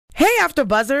Hey, After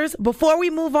Buzzers. Before we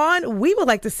move on, we would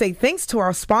like to say thanks to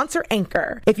our sponsor,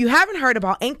 Anchor. If you haven't heard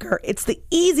about Anchor, it's the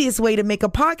easiest way to make a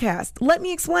podcast. Let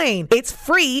me explain. It's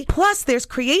free, plus there's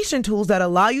creation tools that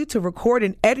allow you to record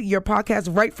and edit your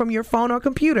podcast right from your phone or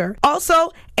computer.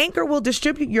 Also, Anchor will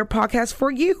distribute your podcast for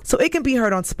you, so it can be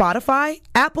heard on Spotify,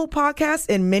 Apple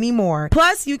Podcasts, and many more.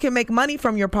 Plus, you can make money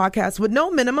from your podcast with no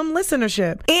minimum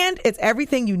listenership. And it's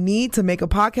everything you need to make a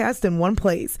podcast in one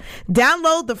place.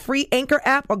 Download the free Anchor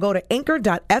app or go to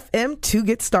anchor.fm to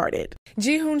get started.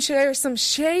 Jihoon shares some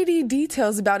shady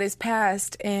details about his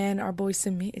past, and our boy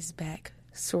Samit is back,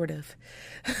 sort of.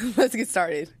 Let's get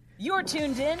started. You're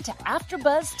tuned in to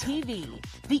AfterBuzz TV,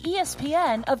 the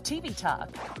ESPN of TV talk.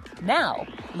 Now,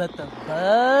 let the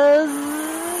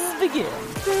buzz begin.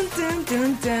 Dun, dun,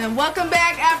 dun, dun. Welcome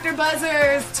back,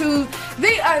 AfterBuzzers, to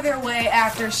the Other Way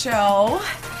After Show.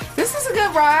 This is a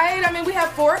good ride. I mean, we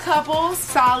have 4 couples,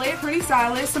 solid, pretty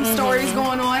solid. Some stories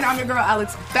going on. I'm your girl,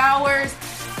 Alex Bowers.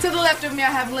 To the left of me,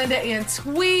 I have Linda and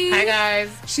Tweed. Hi,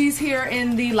 guys. She's here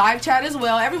in the live chat as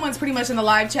well. Everyone's pretty much in the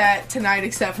live chat tonight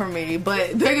except for me,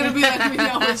 but they're going to be letting me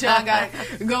know what y'all got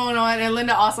going on. And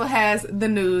Linda also has the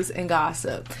news and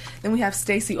gossip. Then we have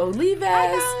Stacey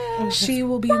Olives. She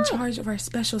will be in charge of our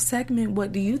special segment,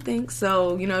 What Do You Think?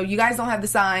 So, you know, you guys don't have the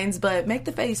signs, but make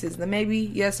the faces, the maybe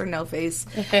yes or no face.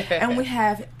 And we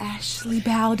have Ashley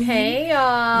Bowden. Hey,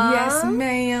 y'all. Yes,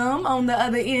 ma'am, on the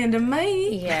other end of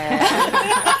me.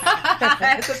 Yeah. I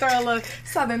had to throw a little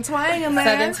Southern twang in there.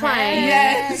 Southern twang.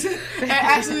 Yes. And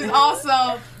Ashley's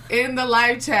also in the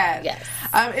live chat. Yes.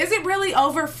 Is it really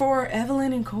over for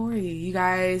Evelyn and Corey, you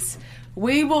guys?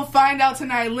 We will find out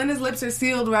tonight. Linda's lips are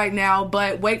sealed right now,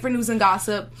 but wait for news and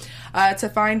gossip to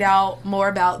find out more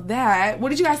about that. What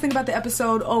did you guys think about the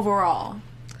episode overall?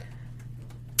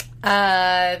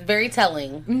 Very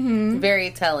telling. Mm-hmm. Very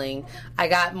telling. I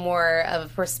got more of a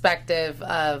perspective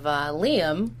of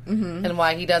Liam and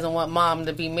why he doesn't want mom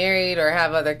to be married or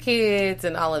have other kids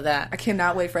and all of that. I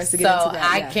cannot wait for us to get into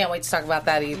that. I can't wait to talk about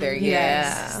that either. Yes.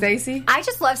 Yeah. Stacey? I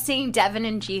just love seeing Devin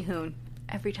and Jihoon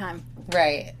every time.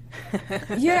 Right.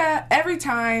 Yeah, every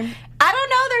time. I don't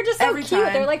know. They're just so Every cute.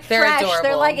 time. They're like They're fresh. adorable.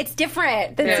 They're like, it's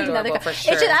different than They're seeing another adorable guy. for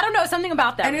sure. It's just, I don't know, something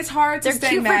about them. And it's hard to They're stay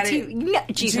cute mad for at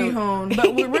Jihoon.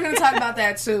 But we're going to talk about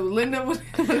that too. Linda, what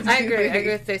I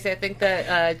agree with Stacey. I think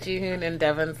that Jihoon and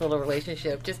Devin's little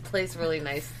relationship just plays really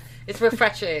nice. It's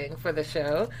refreshing for the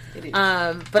show. It is.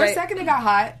 But for a second, it got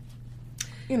hot.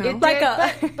 You know, It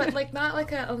did, but like not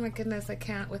like a oh my goodness I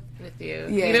can't with you.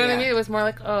 Yeah, you know what yeah. I mean? It was more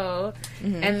like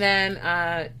and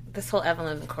then this whole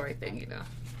Evelyn and Corey thing. You know,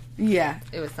 yeah,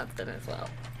 it was something as well.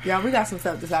 Yeah, we got some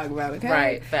stuff to talk about. Okay,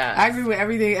 Right, fast. I agree with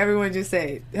everything everyone just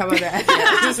said. How about that?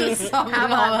 How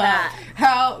about that?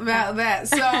 How about that?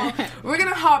 So we're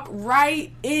gonna hop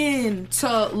right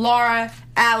into Laura,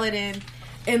 Aladdin,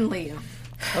 and Liam.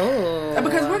 Oh,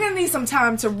 Because we're going to need some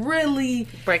time to really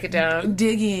break it down,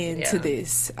 dig into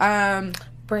this. You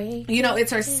know,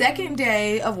 it's her second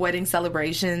day of wedding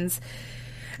celebrations.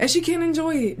 And she can't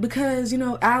enjoy it because, you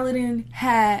know, because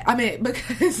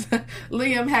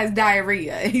Liam has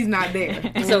diarrhea. He's not there.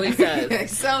 So he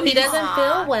says. He doesn't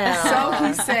feel well. So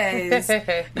he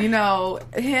says, you know,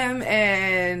 him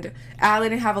and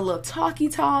Aladdin have a little talky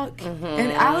talk.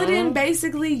 And Aladdin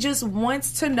basically just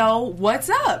wants to know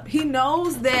what's up. He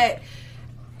knows that,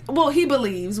 well, he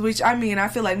believes, which, I mean, I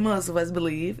feel like most of us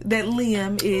believe, that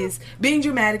Liam is being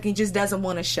dramatic and just doesn't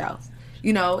want to show.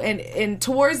 You know, and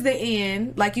towards the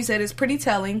end, like you said, it's pretty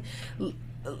telling.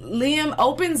 Liam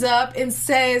opens up and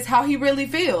says how he really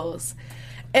feels.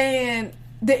 And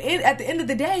at the end of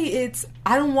the day, it's,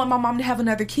 I don't want my mom to have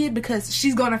another kid because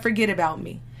she's going to forget about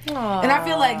me. Aww. And I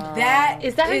feel like that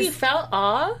is that how you felt?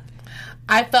 Aw?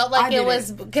 I felt like it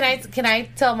was. Can I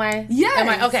tell my?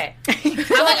 Yes. Okay.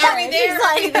 I'm like, are we there?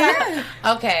 Are we there?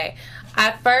 Okay.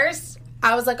 At first,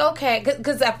 I was like, okay,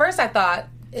 because at first I thought,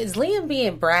 is Liam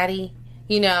being bratty?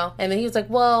 You know, and then he was like,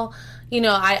 well, you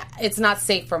know, it's not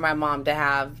safe for my mom to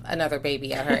have another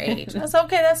baby at her age. And I was like,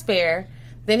 okay, that's fair.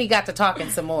 Then he got to talking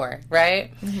some more,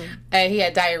 right? And he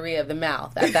had diarrhea of the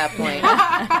mouth at that point.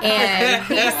 And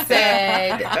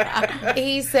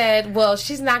he said, well,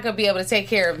 she's not going to be able to take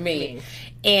care of me.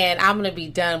 And I'm going to be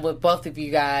done with both of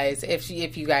you guys if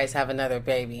you guys have another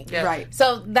baby. Yep. Right.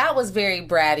 So that was very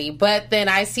bratty. But then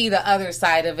I see the other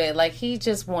side of it. Like, he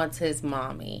just wants his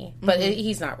mommy. But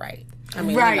he's not right. I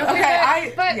mean, right.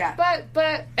 Okay.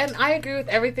 But and I agree with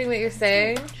everything that you're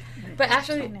saying. But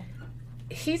actually,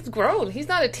 he's grown. He's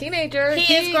not a teenager.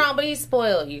 He is grown, but he's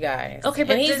spoiled, you guys. Okay,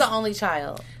 but and he's the only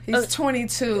child. He's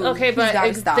 22. Okay, but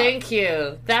thank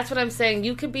you. That's what I'm saying.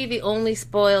 You could be the only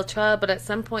spoiled child, but at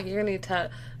some point you're going to need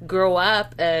to grow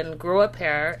up and grow a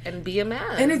pair and be a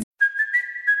man. And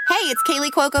it's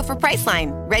Kaylee Cuoco for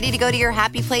Priceline. Ready to go to your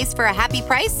happy place for a happy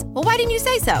price? Well, why didn't you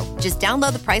say so? Just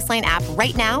download the Priceline app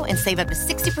right now and save up to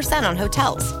 60% on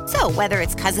hotels. So whether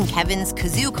it's Cousin Kevin's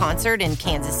Kazoo Concert in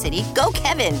Kansas City, go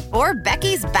Kevin, or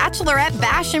Becky's Bachelorette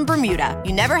Bash in Bermuda,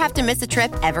 you never have to miss a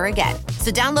trip ever again.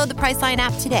 So download the Priceline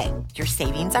app today. Your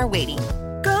savings are waiting.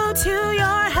 Go to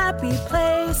your happy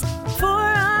place for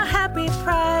a happy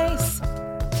price.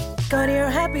 Go to your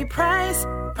happy price,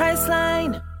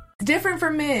 Priceline. Different for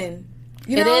men.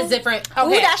 You It know? is different. Ooh,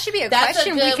 Okay, that should be a that's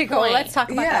question good we could go. point. Let's talk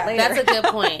about that later. That's a good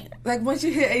point. Like, once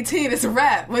you hit 18, it's a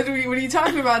wrap. What are you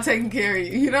talking about taking care of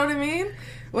you? You know what I mean?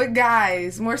 With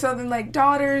guys, more so than like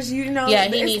daughters, you know. Yeah,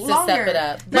 he it's needs longer. to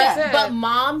step it up. But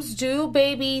moms do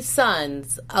baby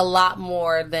sons a lot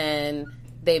more than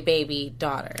they baby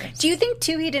daughters. Do you think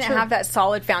too he didn't have that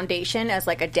solid foundation as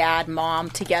like a dad, mom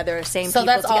together, same So people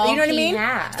that's together? all You know what I he mean?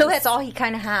 has. So that's all he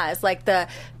kind of has. Like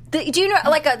do you know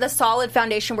like the solid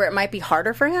foundation where it might be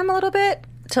harder for him a little bit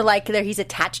to like there he's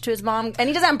attached to his mom and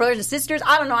he doesn't have brothers and sisters.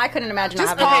 I don't know. I couldn't imagine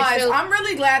Just not having. pause. I'm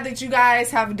really glad that you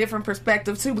guys have a different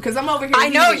perspective too, because I'm over here. I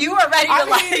know heated. you are ready to I'm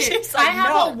like. heated. She's like, I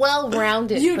have a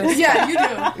well-rounded perspective. Yeah,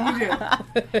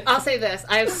 you do. I'll say this.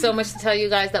 I have so much to tell you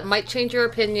guys that might change your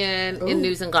opinion in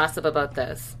news and gossip about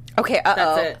this. Okay,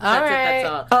 That's it. That's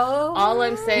all. Oh. All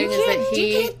I'm saying is that You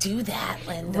he... can't do that,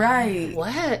 Linda. Right.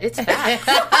 What? It's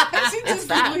facts. She just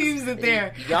facts. leaves it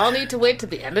there. Y'all need to wait to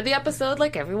the end of the episode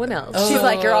like everyone else. She's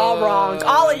like, you're all wrong,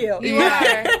 all of you. You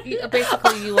are.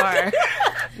 Basically, you are.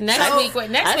 Next week we're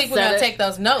gonna take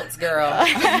those notes, girl.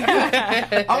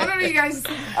 I want to know you guys'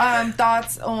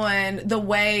 thoughts on the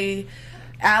way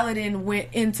Aladdin went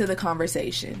into the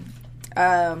conversation.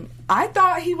 I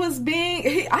thought he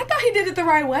did it the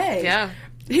right way. Yeah.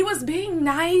 He was being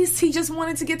nice. He just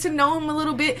wanted to get to know him a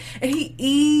little bit, and he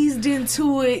eased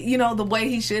into it, the way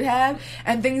he should have.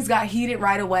 And things got heated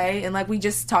right away. And like we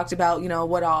just talked about,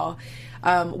 what all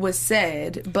was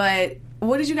said. But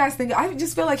what did you guys think? I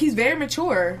just feel like he's very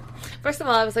mature. First of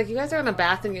all, I was like, you guys are in a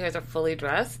bath and you guys are fully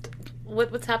dressed.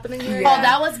 What's happening here? Yeah. Oh,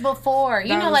 that was before.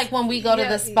 That was- Like when we go to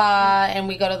the spa and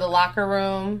we go to the locker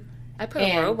room. I put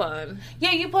a robe on.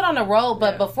 Yeah, you put on a robe,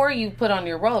 but before you put on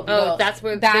your robe, you go, that's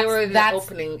where they were in the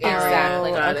opening area.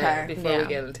 Exactly. Got Okay. it. Before we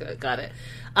get into it, got it.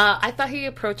 I thought he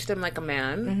approached him like a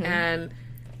man, and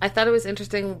I thought it was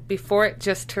interesting before it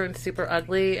just turned super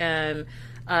ugly, and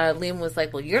Liam was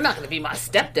like, well, you're not going to be my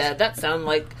stepdad. That sounds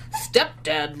like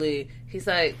stepdadly. He's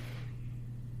like,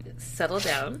 settle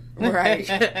down. Right.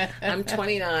 I'm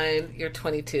 29. You're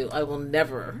 22. I will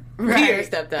never be Right. your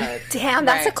stepdad. Damn,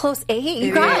 that's a Right. close age.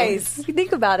 You It guys, you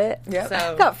think about it. Yep. So-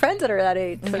 I've got friends that are that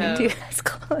age, 22. That's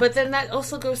close. But then that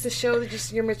also goes to show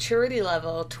just your maturity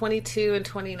level. 22 and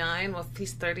 29. Well,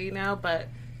 he's 30 now, but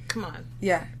come on.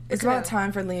 Yeah. It's about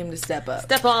time for Liam to step up.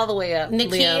 Step all the way up, Nakia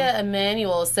Liam.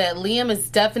 Emmanuel said, Liam is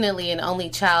definitely an only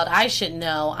child. I should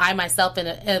know. I myself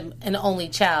am an only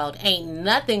child. Ain't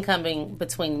nothing coming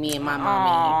between me and my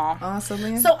mommy. Awesome,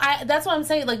 Liam. So that's what I'm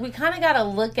saying. Like, we kind of got to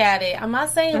look at it. I'm not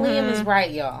saying Liam is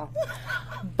right, y'all.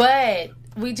 But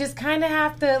we just kind of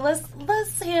have to,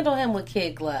 let's handle him with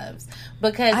kid gloves.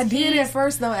 Because I did at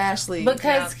first, though, Ashley.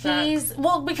 Because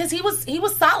because he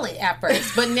was solid at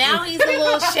first, but now he's a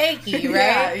little shaky,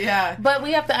 right? Yeah. But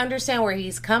we have to understand where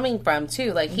he's coming from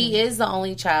too. Like he is the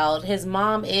only child. His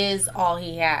mom is all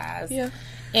he has. Yeah.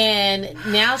 And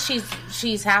now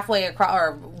she's halfway across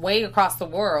or way across the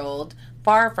world,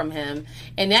 far from him.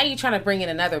 And now you're trying to bring in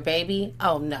another baby?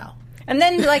 Oh no. And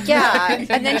then,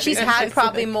 and then she's had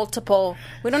probably multiple.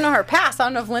 We don't know her past. I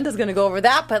don't know if Linda's going to go over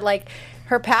that, but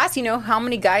her past, how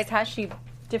many guys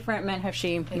different men have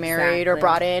she married or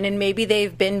brought in? And maybe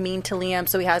they've been mean to Liam,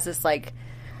 so he has this,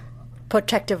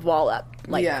 protective wall up.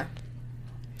 Yeah.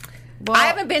 Well, I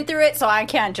haven't been through it, so I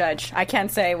can't judge. I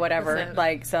can't say whatever.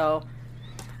 So.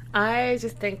 I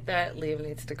just think that Liam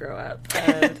needs to grow up,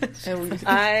 and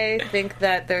I think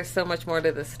that there's so much more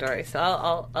to this story. So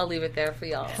I'll leave it there for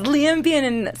y'all. Is Liam being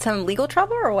in some legal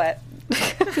trouble or what?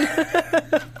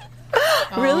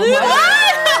 Really?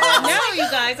 No, you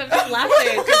guys, I'm just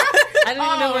laughing. I didn't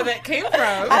even know where that came from.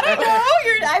 I don't know.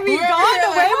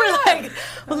 Gone away.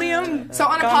 We're Liam. So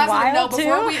on a positive note,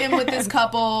 before we end with this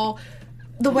couple,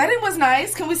 the wedding was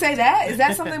nice. Can we say that? Is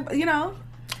that something,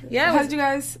 Yeah. How did you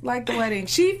guys like the wedding?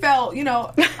 She felt,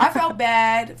 I felt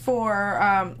bad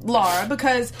for Laura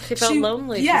because she felt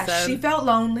lonely. Yeah, she said. she felt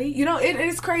lonely. It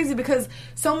is crazy because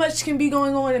so much can be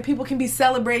going on and people can be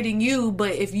celebrating you,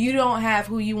 but if you don't have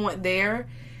who you want there,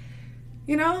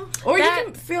 or you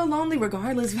can feel lonely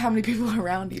regardless of how many people are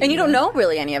around you. And you don't know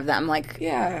really any of them.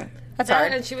 Yeah. That's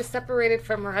hard. And she was separated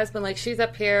from her husband. Like, she's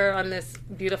up here on this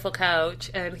beautiful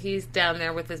couch, and he's down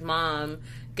there with his mom,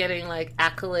 getting like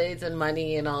accolades and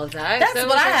money and all of that. That's So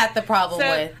what I like- had the problem so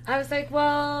with. I was like,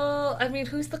 well, I mean,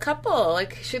 who's the couple?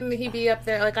 Like, shouldn't he be up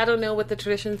there? Like, I don't know what the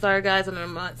traditions are, guys, and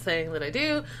I'm not saying that I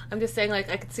do. I'm just saying, like,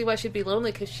 I could see why she'd be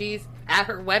lonely because she's at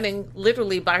her wedding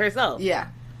literally by herself. Yeah.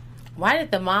 Why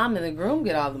did the mom and the groom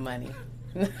get all the money?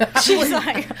 She's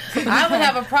like, I would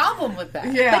have a problem with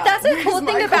that. Yeah. but that's the cool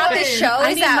thing about this show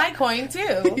I is need that my coin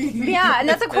too. yeah, and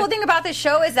that's the cool thing about this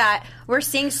show is that we're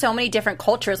seeing so many different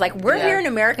cultures. Like we're here in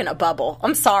America in a bubble.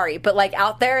 I'm sorry, but like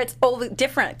out there, it's all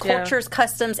different cultures,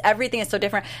 customs, everything is so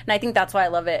different. And I think that's why I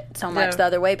love it so much the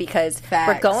other way because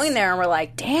we're going there and we're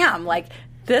like, damn, like.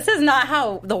 This is not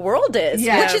how the world is,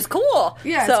 which is cool.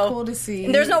 Yeah, so, it's cool to see.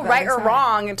 There's no the right other or side.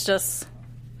 wrong. It's just.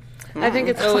 I think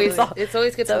it's always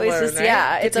good to always learn, just- right?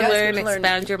 yeah, Get it's to always learn, good to learn.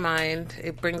 expand your mind.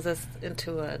 It brings us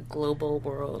into a global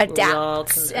world where we Adapt all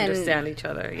can and- understand each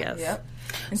other. Yes. Yep.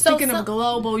 And speaking of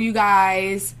global, you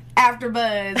guys,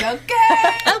 AfterBuzz,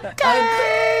 okay?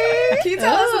 Okay. Can you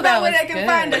tell us about where they can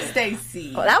find us,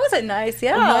 Stacey? Oh, that was a nice,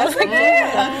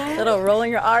 little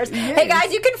rolling your R's. Hey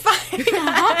guys, you can find you can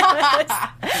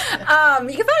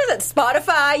find us at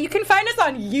Spotify. You can find us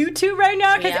on YouTube right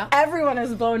now because everyone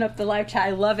is blowing up the live chat.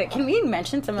 I love it. Can we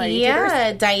mention some of the YouTubers?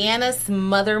 Yeah, Diana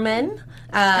Smotherman,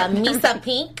 Misa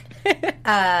Pink,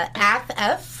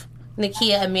 F,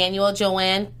 Nakia Emmanuel,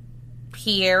 Joanne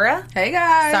Piera. Hey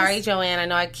guys. Sorry, Joanne. I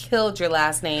know I killed your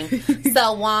last name.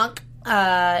 Sel Wonk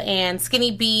and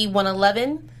Skinny B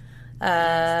 111.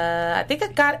 I think I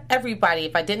got everybody.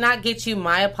 If I did not get you,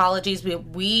 my apologies.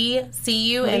 We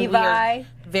see you and we Levi. are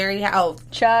very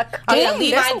Chuck. Oh yeah, Dang,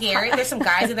 Levi there's some Garrett. There's some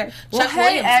guys in there. Well, Chuck hey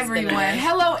Williams has been everyone. there.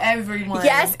 Hello everyone.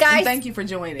 Yes, guys. And thank you for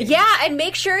joining. Yeah, and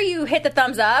make sure you hit the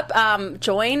thumbs up.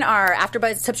 Join our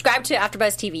AfterBuzz. Subscribe to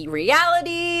AfterBuzz TV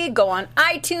Reality. Go on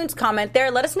iTunes. Comment there.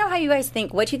 Let us know how you guys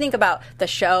think. What you think about the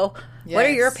show. What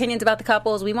are your opinions about the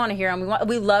couples? We want to hear them.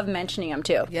 We love mentioning them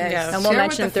too. Yes. And we'll Share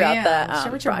mention with the throughout fam. the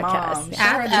Share with your broadcast. mom.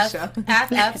 Share the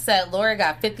show. FF said Laura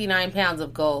got 59 pounds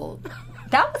of gold.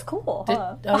 That was cool.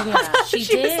 Huh? Oh yeah, she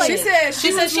did. She said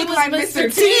she was like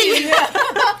Mr. T. The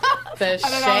thought that was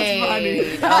funny.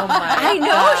 shade. Oh my! I know.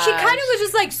 gosh. She kind of was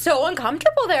just like so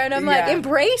uncomfortable there, and I'm like, Yeah.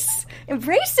 embrace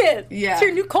it. Yeah. It's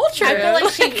your new culture. I feel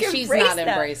like she's Embrace not that.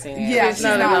 embracing it. Yeah, she's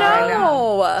not right now.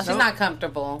 No. She's not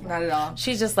comfortable. Not at all.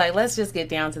 She's just like, let's just get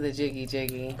down to the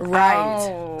jiggy. Right.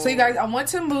 Oh. So you guys, I want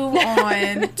to move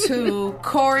on to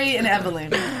Corey and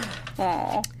Evelyn.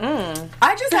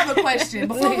 I just have a question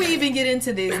before we even get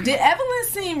into this. Did Evelyn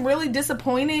seem really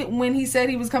disappointed when he said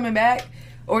he was coming back?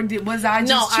 Or was I just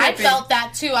No, I tripping? felt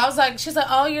that too. I was like, she's like,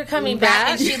 oh, you're coming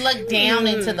back, and she looked down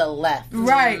and to the left.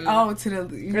 Right. Oh, to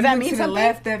the Does that mean to the something?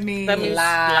 left. That means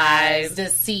Lies,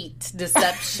 deceit,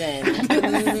 deception,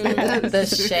 the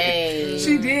shade.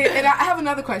 she did. And I have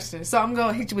another question, so I'm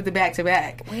gonna hit you with the back to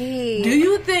back. Wait. Do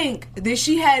you think that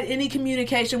she had any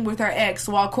communication with her ex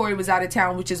while Corey was out of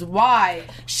town, which is why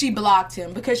she blocked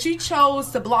him? Because she chose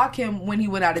to block him when he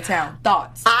went out of town.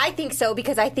 Thoughts? I think so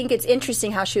because I think it's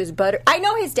interesting how she was I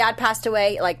know his dad passed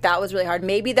away. Like that was really hard.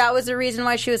 Maybe that was the reason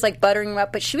why she was like buttering him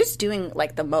up. But she was doing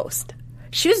like the most.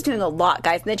 She was doing a lot,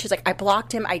 guys. And then she's like, I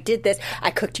blocked him. I did this.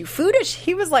 I cooked you food. And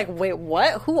he was like, wait,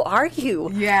 what? Who are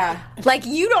you? Yeah. Like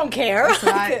you don't care.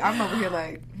 So I'm over here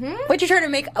like, What are you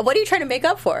trying to make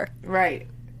up for? right.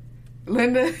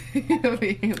 Linda,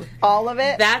 All of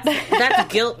it.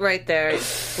 That's guilt right there.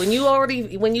 When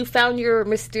you found your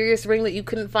mysterious ring that you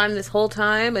couldn't find this whole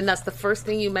time, and that's the first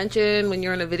thing you mention when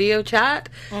you're in a video chat,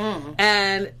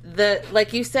 and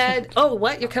like you said, oh,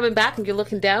 what, you're coming back, and you're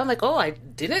looking down, like, oh, I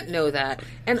didn't know that,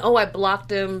 and oh, I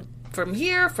blocked him from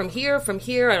here.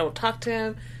 I don't talk to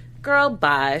him. Girl,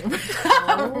 bye.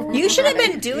 You should have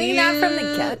been doing that from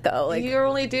the get-go. Like, you're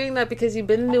only doing that because you've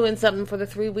been doing something for the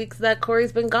 3 weeks that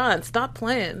Corey's been gone. Stop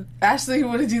playing. Ashley,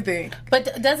 what did you think?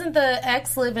 But doesn't the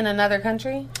ex live in another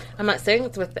country? I'm not saying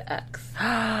it's with the ex.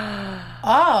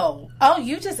 Oh,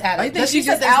 you just added. I think you she's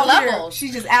said just there's out levels. here.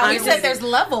 She's just out You here. said with there's it.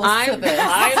 levels to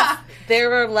this.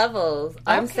 There are levels.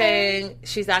 I'm saying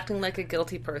she's acting like a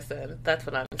guilty person. That's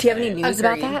what I'm saying. do you have any news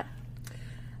about Agreed. that?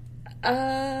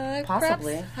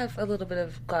 Possibly. Perhaps have a little bit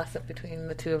of gossip between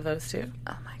the two of those two.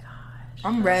 Oh my gosh.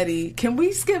 I'm ready. Can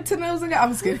we skip to news and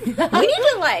I'm just kidding. We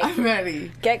need to like I'm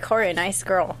ready. get Corey a nice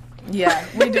girl. Yeah,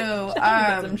 we do.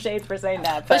 Some shade for saying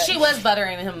that, But she was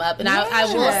buttering him up, and I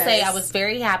will say I was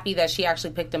very happy that she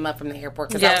actually picked him up from the airport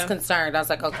because I was concerned. I was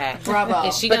like, okay, Bravo.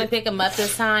 is she going to pick him up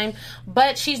this time?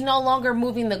 But she's no longer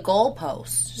moving the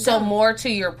goalpost. So more to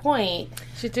your point,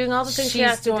 She's doing all the things she She's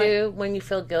has to do when you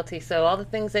feel guilty. So all the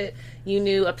things that you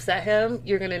knew upset him,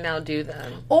 you're going to now do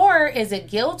them. or is it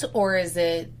guilt, or is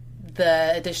it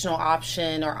the additional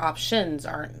option or options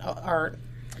aren't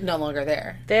no longer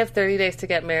there. They have 30 days to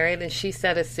get married, and she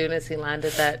said as soon as he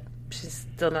landed that she's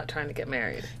still not trying to get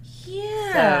married.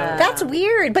 Yeah. That's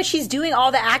weird, but she's doing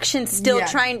all the actions still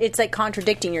trying. It's like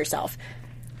contradicting yourself.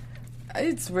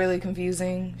 It's really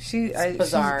confusing. It's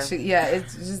bizarre. It's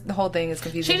just the whole thing is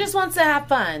confusing. She just wants to have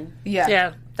fun.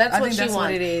 Yeah. That's I what think she that's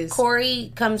wants. what it is.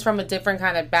 Corey comes from a different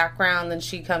kind of background than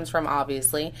she comes from,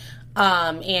 obviously.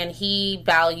 And he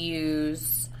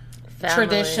values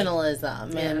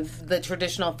traditionalism and the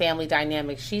traditional family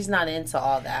dynamic. She's not into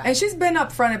all that. And she's been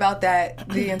upfront about that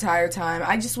the entire time.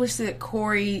 I just wish that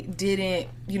Corey didn't,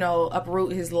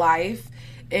 uproot his life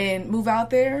and move out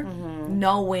there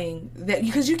knowing that,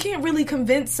 because you can't really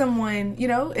convince someone,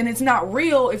 and it's not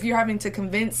real if you're having to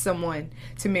convince someone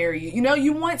to marry you.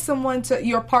 You want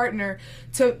your partner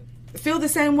to feel the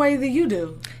same way that you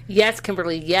do. Yes,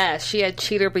 Kimberly, yes. She had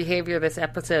cheater behavior this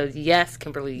episode. Yes,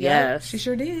 Kimberly, yes. She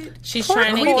sure did. She's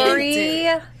trying to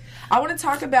get... I want to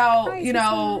talk about,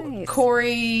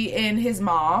 Corey and his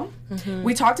mom. Mm-hmm.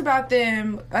 We talked about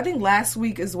them, I think, last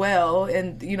week as well.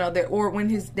 And, or when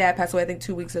his dad passed away, I think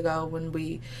 2 weeks ago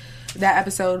that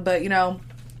episode. But,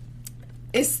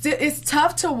 it's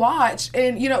tough to watch.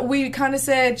 And, we kind of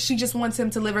said she just wants him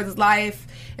to live his life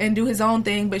and do his own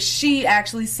thing. But she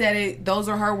actually said it. Those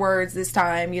are her words this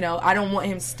time. I don't want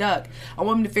him stuck. I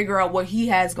want him to figure out what he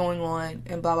has going on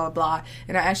and blah, blah, blah.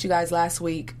 And I asked you guys last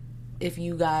week if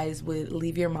you guys would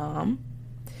leave your mom.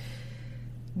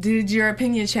 Did your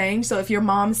opinion change? So if your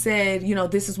mom said,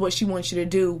 this is what she wants you to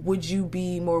do, would you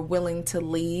be more willing to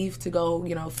leave to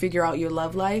go, figure out your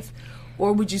love life?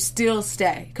 Or would you still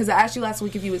stay? Because I asked you last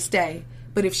week if you would stay.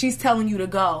 But if she's telling you to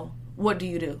go, what do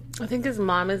you do? I think his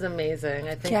mom is amazing.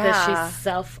 I think that she's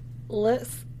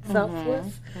selfless.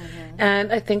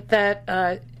 And I think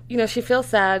that... she feels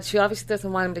sad. She obviously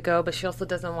doesn't want him to go, but she also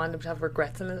doesn't want him to have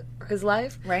regrets in his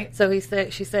life. Right. So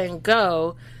she's saying,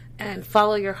 go and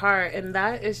follow your heart. And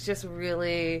that is just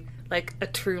really like a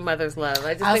true mother's love.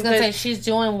 I was going to say, she's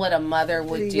doing what a mother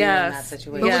would do in that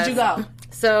situation. But would you go?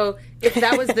 So if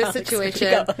that was this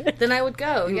situation, then I would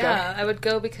go. I would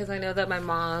go because I know that my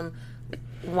mom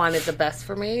wanted the best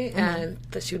for me and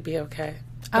that she would be okay.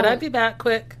 But I'd be back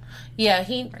quick. Yeah,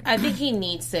 I think he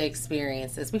needs to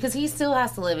experience this because he still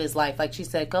has to live his life. Like she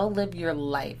said, go live your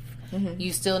life. Mm-hmm.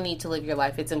 You still need to live your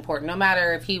life. It's important. No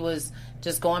matter if he was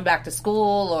just going back to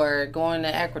school or going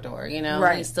to Ecuador,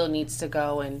 he still needs to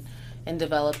go and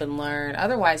develop and learn.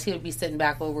 Otherwise, he would be sitting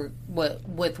back with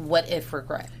what if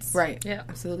regrets. Right. Yeah,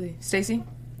 absolutely. Stacey?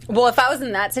 Well, if I was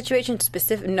in that situation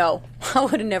no. I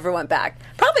would have never went back.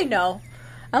 Probably no.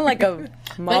 I'm like a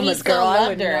mama's but he still girl.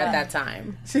 Loved her at that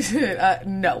time. She said,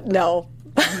 no. No.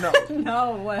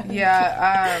 No.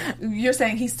 Yeah. You're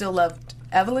saying he still loved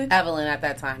Evelyn? Evelyn at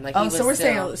that time. Like, he was so we're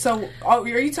saying, are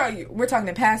you talking? We're talking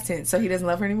in past tense. So he doesn't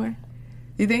love her anymore.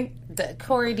 You think?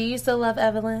 Corey, do you still love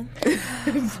Evelyn?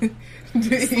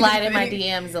 Slide in my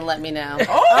DMs and let me know.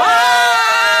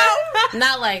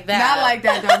 Not like that. Not like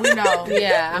that, though. We know.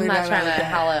 Yeah, I'm not trying to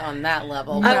holler on that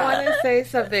level. I want to say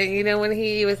something. When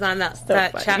he was on that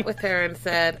chat with her and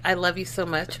said, I love you so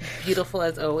much, beautiful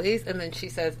as always. And then she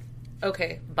says,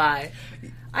 okay, bye.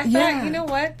 I thought, you know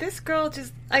what? This girl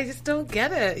I just don't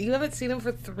get it. You haven't seen him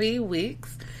for 3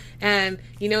 weeks. And,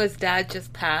 his dad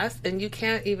just passed, and you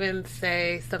can't even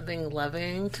say something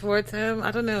loving towards him.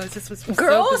 I don't know. It just was so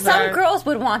bizarre. Some girls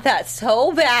would want that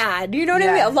so bad. You know what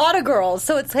I mean? A lot of girls.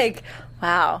 So it's like,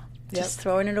 wow, just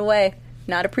throwing it away,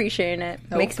 not appreciating it.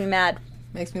 Nope. Makes me mad.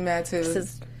 Makes me mad, too.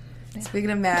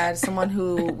 Speaking of mad, someone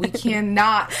who we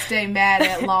cannot stay mad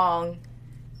at long,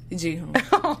 Ji-hoon.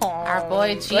 Our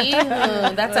boy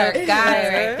Ji-hoon. That's our guy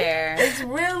right there. It's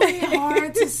really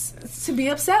hard to be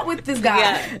upset with this guy.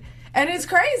 Yeah. And it's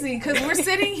crazy because we're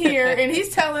sitting here and he's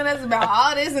telling us about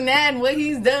all this and that and what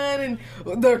he's done and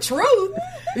the truth.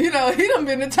 He done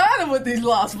been to China with these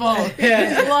lost phones.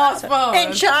 These lost phones.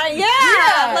 In China,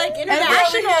 like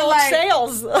international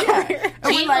sales. Yeah.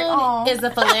 Ji-hoon is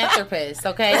a philanthropist,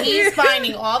 okay? He's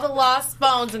finding all the lost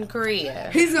phones in Korea.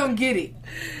 He's going to get it.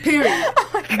 Period.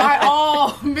 By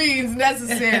all means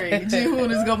necessary.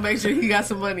 Ji-hoon is going to make sure he got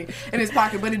some money in his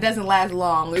pocket, but it doesn't last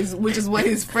long, which is what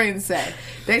his friends say.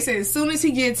 They say as soon as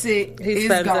he gets it,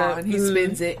 it's gone. He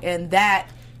spends it, and that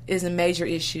is a major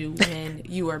issue when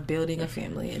you are building a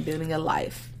family and building a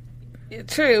life.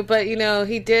 True, but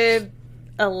he did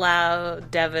allow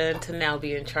Devin to now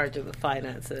be in charge of the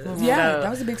finances. Yeah, so that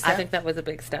was a big step. I think that was a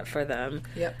big step for them.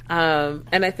 Yep.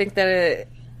 And I think that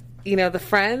the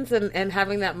friends and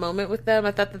having that moment with them,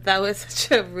 I thought that was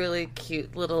such a really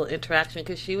cute little interaction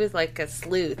because she was like a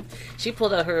sleuth. She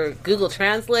pulled out her Google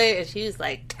Translate and she was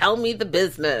like, tell me the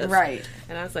business. Right.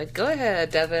 And I was like, go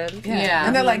ahead, Devin. Yeah.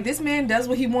 And they're like, this man does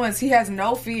what he wants. He has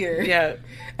no fear. Yeah.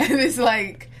 And it's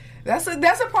like, that's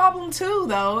a problem too,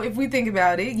 though, if we think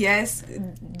about it. Yes,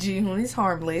 Ji-hoon is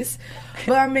harmless,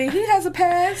 but I mean, he has a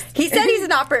past. He said he's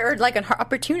an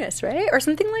opportunist, right, or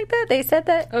something like that. They said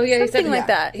that. Oh yeah, he said like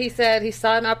that. He said he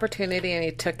saw an opportunity and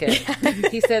he took it.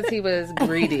 He says he was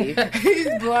greedy. He's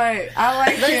blunt. I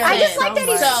like him. I just like that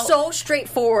he's so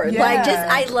straightforward. Yeah. Like,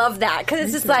 I love that because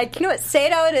it's just like, you know what? Say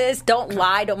it how it is. Don't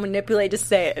lie. Don't manipulate. Just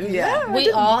say it. Yeah.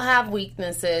 We all have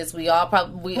weaknesses. We all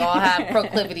have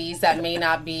proclivities that may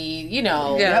not be,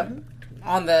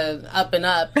 on the up and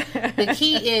up. The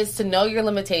key is to know your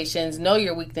limitations, know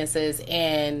your weaknesses,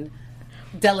 and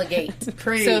delegate.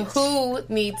 So who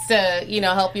needs to,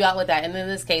 help you out with that? And in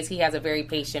this case, he has a very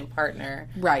patient partner,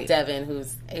 right, Devin,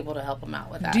 who's able to help him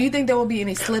out with that. Do you think there will be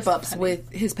any slip-ups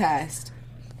with his past?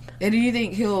 And do you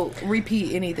think he'll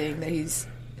repeat anything that he's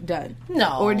done?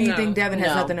 No. Or do you think Devin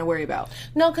has nothing to worry about?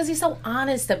 No, because he's so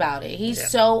honest about it.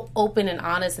 He's so open and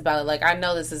honest about it. Like, I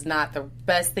know this is not the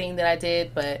best thing that I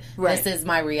did, but this is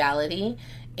my reality.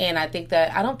 And I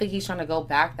don't think he's trying to go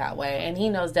back that way. And he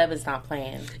knows Devin's not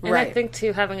playing. And I think,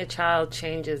 too, having a child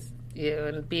changes you.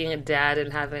 And being a dad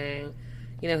and having,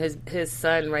 his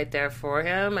son right there for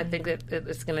him, I think that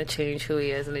it's going to change who he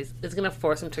is. And it's going to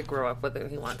force him to grow up whether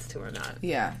he wants to or not.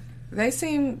 Yeah. They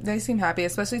seem happy,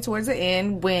 especially towards the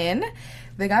end when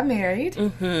they got married.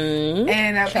 Mm-hmm.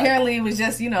 And apparently it was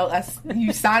just,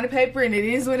 you sign a paper and it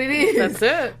is what it is. That's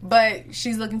it. But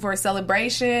she's looking for a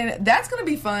celebration. That's going to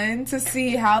be fun to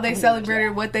see how they celebrate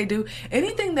or what they do.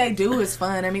 Anything they do is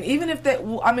fun. I mean, even if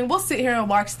we'll sit here and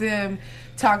watch them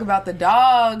talk about the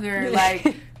dog or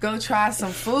like go try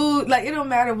some food. Like, it don't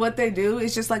matter what they do.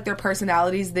 It's just like their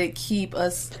personalities that keep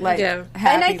us happy and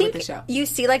I think with the show. You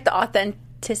see like the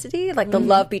authenticity, like the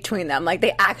love between them. Like,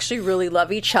 they actually really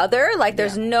love each other. Like,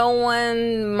 there's no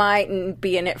one might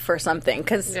be in it for something.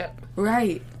 Because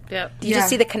right. Yep. You just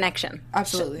see the connection.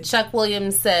 Absolutely. Chuck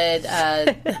Williams said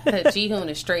Ji-hoon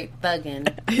is straight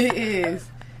thugging. He is.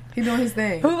 He doing his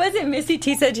thing. Who was it? Missy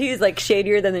T said he's like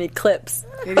shadier than the Eclipse.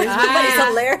 It is. It's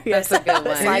hilarious. That's a good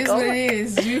one. It is what it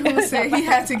is. Ji-hoon said he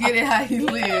had to get it how he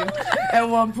lived at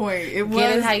one point.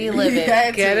 Get it how you live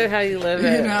it. Get it how you live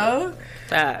it. You know?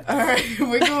 Facts. All right.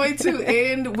 We're going to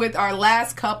end with our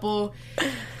last couple,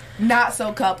 not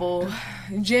so couple,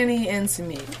 Jenny and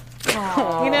Samit.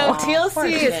 TLC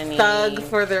is thug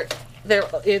for their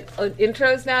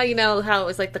intros now. You know how it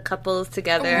was like the couples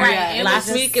together. Right.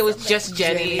 Last week it was just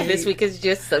Jenny. This week is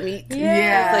just Samit.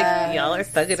 Yeah. It's like, y'all are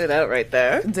thugging it out right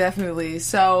there. Definitely.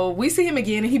 So we see him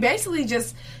again, and he basically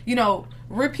just,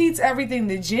 repeats everything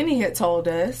that Jenny had told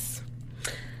us.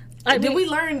 Did we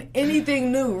learn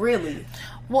anything new, really?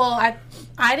 Well,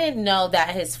 I didn't know that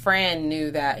his friend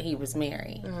knew that he was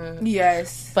married. Mm-hmm.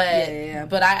 Yes. But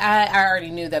but I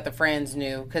already knew that the friends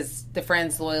knew, because the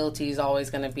friend's loyalty is always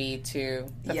going to be to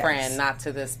the friend, not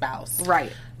to the spouse.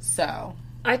 Right. So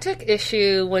I took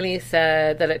issue when he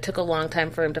said that it took a long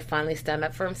time for him to finally stand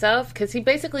up for himself, because he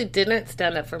basically didn't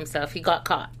stand up for himself. He got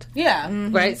caught. Yeah.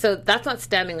 Mm-hmm. Right? So that's not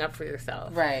standing up for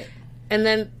yourself. Right. And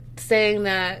then saying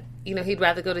that, he'd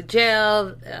rather go to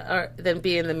jail than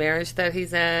be in the marriage that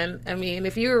he's in. I mean,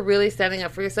 if you were really standing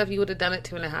up for yourself, you would have done it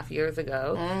 2.5 years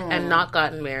ago and not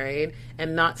gotten married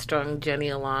and not strung Jenny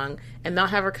along and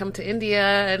not have her come to India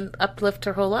and uplift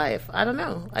her whole life. I don't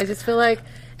know. I just feel like,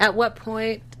 at what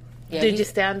point did you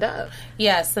stand up?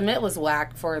 Yeah, Samit was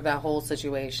whack for the whole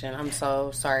situation. I'm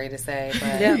so sorry to say.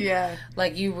 But yeah.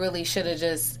 Like, you really should have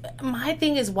just... My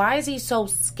thing is, why is he so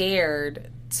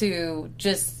scared to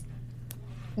just...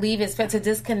 leave his to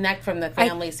disconnect from the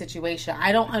family situation?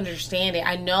 I don't understand it.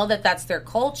 I know that that's their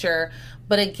culture,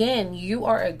 but again, you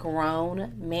are a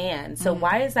grown man, so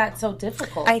why is that so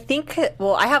difficult? I think,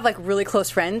 I have like really close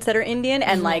friends that are Indian,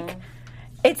 and like,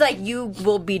 it's like you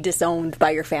will be disowned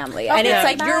by your family. And it's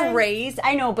like you're raised,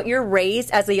 I know, but you're raised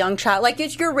as a young child. Like,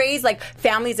 you're raised, like,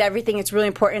 family's everything. It's really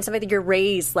important and stuff. I think you're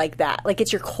raised like that. Like,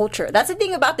 it's your culture. That's the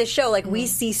thing about this show. Like, we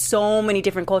see so many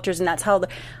different cultures, and that's how,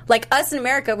 like, us in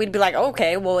America, we'd be like,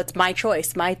 okay, well, it's my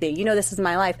choice, my thing. This is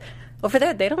my life. But for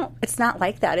there, they don't. It's not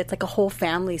like that. It's like a whole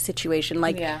family situation.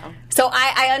 Like, so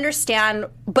I understand,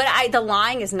 but the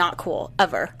lying is not cool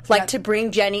ever. Like, to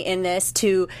bring Jenny in this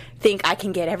to think I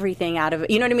can get everything out of it.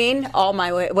 You know what I mean? All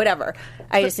my way, whatever.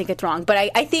 I just think it's wrong. But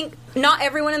I think not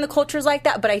everyone in the culture is like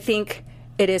that. But I think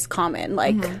it is common.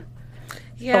 Like, over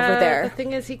there. The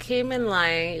thing is, he came in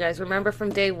lying. You guys remember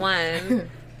from day one.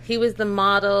 he was the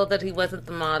model that he wasn't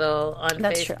the model on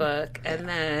Facebook, and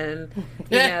then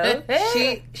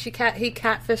he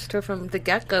catfished her from the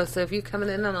get-go. So if you're coming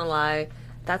in on a lie,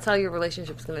 that's how your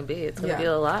relationship's going to be. It's going to be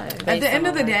a lie. At the end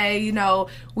of the day,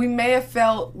 we may have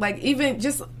felt like even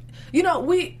just, he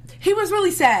was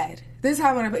really sad. This is how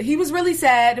I'm going to put it. He was really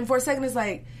sad, and for a second it's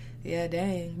like, yeah,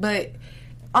 dang. But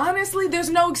honestly, there's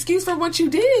no excuse for what you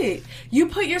did. You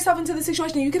put yourself into the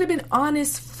situation. You could have been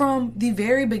honest from the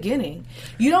very beginning.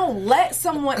 You don't let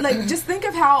someone, just think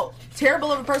of how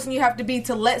terrible of a person you have to be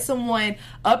to let someone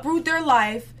uproot their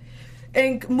life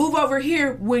and move over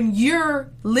here when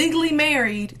you're legally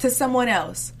married to someone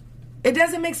else. It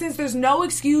doesn't make sense. There's no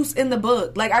excuse in the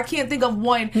book. I can't think of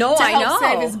one to help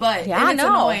save his butt. Yeah, and it's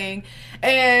annoying.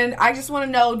 And I just want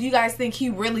to know, do you guys think he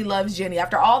really loves Jenny?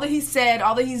 After all that he's said,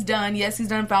 all that he's done, yes, he's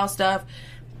done foul stuff.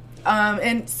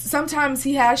 And sometimes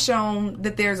he has shown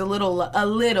that there's a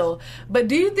little. But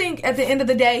do you think at the end of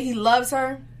the day he loves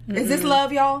her? Mm-mm. Is this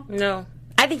love, y'all? No.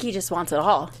 I think he just wants it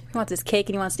all. He wants his cake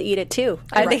and he wants to eat it too.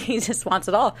 I think he just wants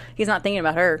it all. He's not thinking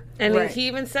about her. And he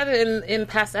even said it in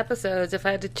past episodes. If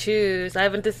I had to choose,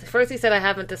 first he said I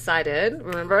haven't decided.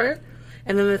 Remember?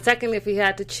 And then the second, if he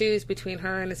had to choose between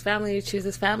her and his family, he'd choose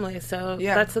his family. So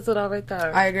that says it all right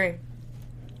there. I agree.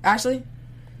 Ashley,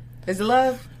 is it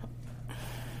love?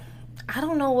 I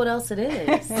don't know what else it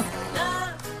is.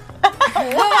 I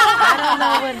don't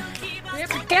know what. We're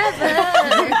together.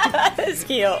 That's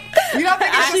cute. You don't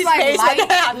think it's just he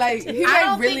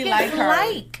might really like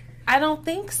her? I don't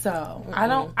think so.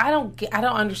 Mm-hmm. I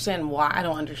don't understand why. I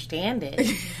don't understand it.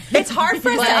 It's hard for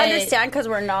us to understand because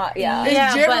we're not.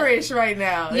 It's gibberish right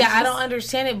now. I don't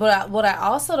understand it. But what I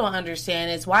also don't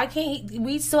understand is why can't he?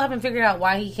 We still haven't figured out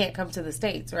why he can't come to the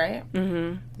States, right?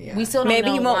 Mm-hmm. Yeah. We still don't maybe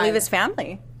know he won't why. leave his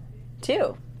family,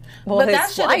 too. Well, but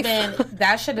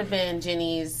that should have been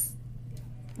Jenny's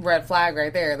red flag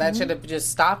right there. That should have just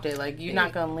stopped it. You're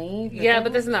not gonna leave. Yeah,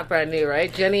 but this is not brand new,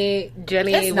 right? Jenny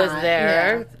was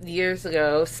there years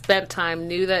ago, spent time,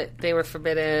 knew that they were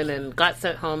forbidden, and got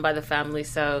sent home by the family.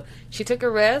 So she took a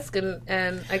risk,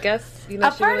 and I guess a she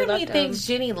part really of me loved thinks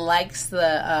him. Jenny likes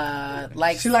the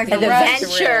she likes the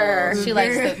adventure. She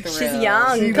likes the thrill. She's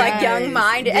young, young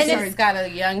minded, and she's got a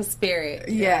young spirit.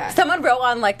 Yeah. Someone wrote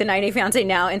on the 90 Day Fiancé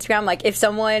Now Instagram, if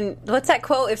someone, what's that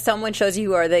quote? If someone shows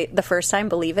you are the first time,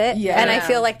 believe it. Yeah. And I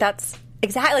feel like that's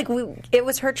exactly it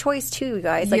was her choice too, you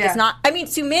guys. It's not. I mean,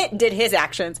 Sumit did his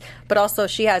actions, but also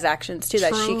she has actions too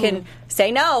that she can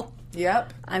say no.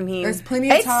 Yep. I mean, there's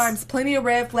plenty of times, plenty of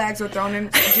red flags were thrown in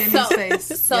Jenny's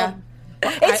face.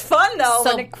 It's fun though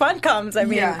when fun comes. I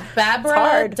mean,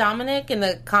 Barbara Dominic in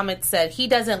the comments said he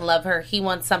doesn't love her. He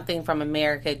wants something from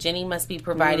America. Jenny must be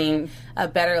providing a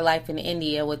better life in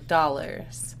India with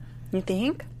dollars. You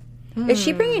think? Is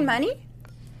she bringing money?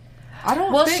 I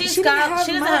don't. Well, think she doesn't have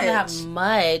to have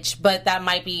much, but that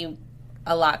might be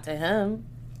a lot to him.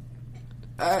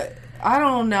 I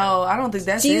don't know. I don't think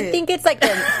that's. Do you think it's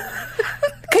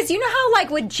because you know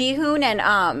how with Jihoon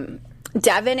and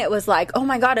Devin, it was oh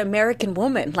my God, American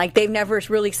woman. They've never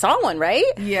really saw one, right?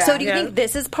 Yeah. So do you think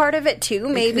this is part of it too?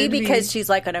 Maybe because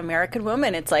she's an American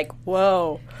woman. It's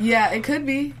whoa. Yeah, it could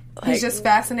be. He's just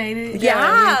fascinated.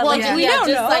 Yeah. Well, we don't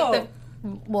know.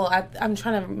 I'm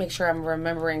trying to make sure I'm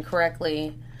remembering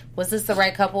correctly. Was this the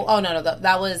right couple? Oh no,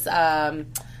 that was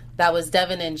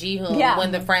Devin and Jihoon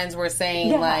when the friends were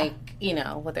saying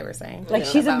what they were saying.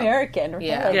 She's American.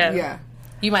 Yeah.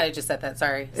 You might have just said that.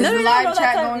 Sorry. Is the live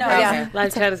chat going crazy? Yeah.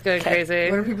 Live chat is going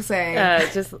crazy. What are people saying?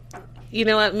 Just, you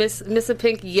know what, Miss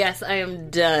Pink, yes, I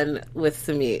am done with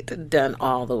Sumit. Done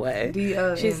all the way.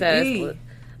 D-O-M-E. She says,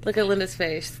 look at Linda's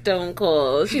face. Stone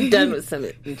cold. She's done with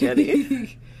Sumit and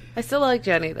Jenny. I still like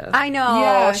Jenny, though. I know.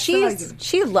 Yeah,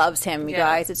 she loves him, you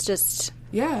guys. It's just...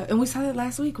 Yeah, and we saw that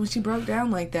last week when she broke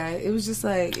down like that. It was just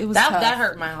it was tough. tough. That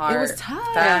hurt my heart. It was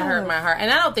tough. That hurt my heart.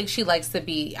 And I don't think she likes to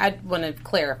be, I want to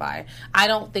clarify, I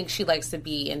don't think she likes to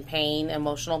be in pain,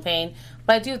 emotional pain,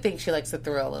 but I do think she likes to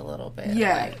thrill a little bit.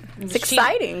 Yeah. It's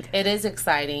exciting. It is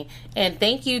exciting. And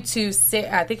thank you to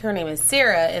Sarah, I think her name is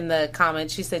Sarah in the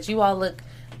comments. She said, you all look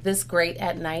this great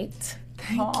at night.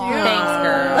 Thank you. Thanks,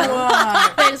 girl.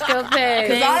 Thanks, girl.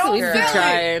 Thanks. I don't We've feel been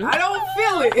trying. I don't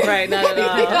feel it. Right, not at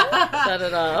all. Not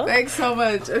at all. Thanks so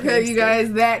much. Okay, you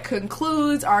guys, that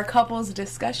concludes our couples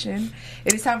discussion.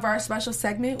 It is time for our special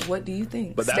segment, What Do You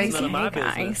Think? But that's none of my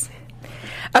business.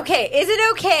 Okay, is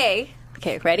it okay?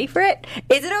 Okay, ready for it?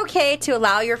 Is it okay to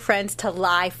allow your friends to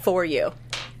lie for you?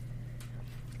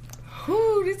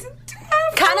 Ooh, this is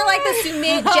tough. Kind of like the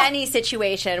Sumit Jenny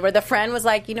situation where the friend was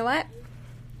like, you know what?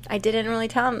 I didn't really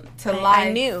tell him. Lie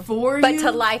I knew. for you? But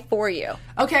to lie for you.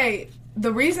 Okay,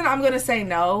 the reason I'm going to say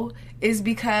no is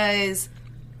because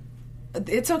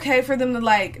it's okay for them to,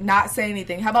 like, not say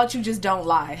anything. How about you just don't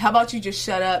lie? How about you just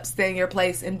shut up, stay in your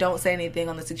place, and don't say anything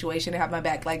on the situation and have my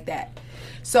back like that?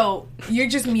 So, you're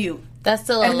just mute. That's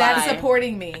still a lie. And that's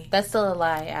supporting me. That's still a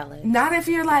lie, Alex. Not if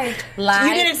you're, like... Lie.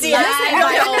 You didn't see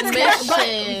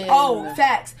it. Oh,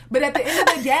 facts. But at the end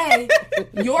of the day,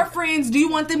 your friends, do you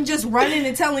want them just running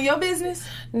and telling your business?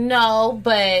 No,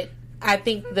 but... I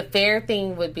think the fair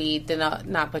thing would be to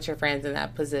not put your friends in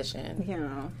that position.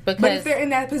 Yeah. But if they're in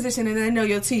that position and they know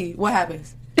your tea, what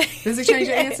happens? Does it change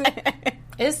your answer?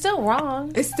 It's still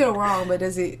wrong. It's still wrong, but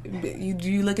do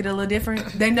you look at it a little different?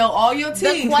 They know all your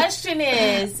tea. The question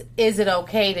is it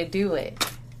okay to do it?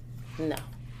 No.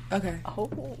 Okay. Oh.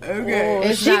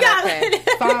 Okay. She got it.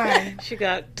 Fine. She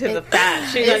got to the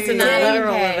fact. She got to the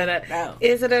literal of it. No.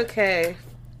 Is it okay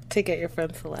to get your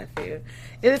friends to lie for you?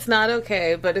 It's not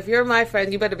okay, but if you're my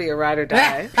friend, you better be a ride or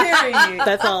die. Period.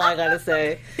 That's all I gotta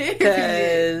say.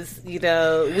 Because, you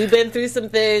know, we've been through some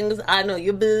things. I know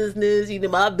your business. You know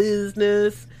my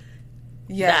business.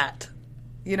 Yeah. That.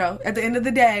 You know, at the end of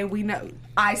the day, we know.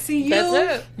 I see you.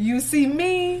 That's it. You see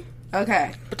me.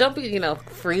 Okay. But don't be,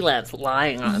 freelance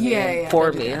lying on me Yeah,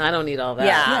 for me. I don't need all that.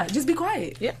 Yeah. Just be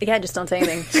quiet. Yeah, just don't say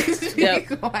anything. Just be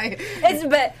quiet.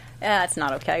 It's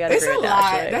not okay. I gotta It's agree a with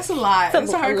lie. that. That's a lie.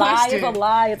 It's a hard lie. question. It's a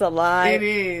lie. It's a lie. It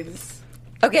is.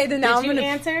 Okay, then now Did I'm you gonna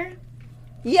answer?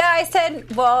 Yeah, I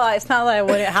said, well, it's not that I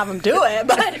wouldn't have him do it,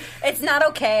 but it's not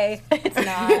okay. It's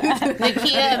not.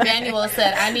 Nakia Emmanuel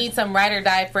said, I need some ride or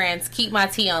die friends. Keep my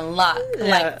tea on lock,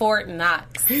 like Fort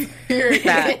Knox.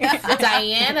 Diana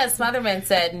Smotherman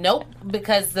said, nope,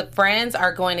 because the friends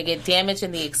are going to get damaged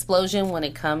in the explosion when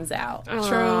it comes out.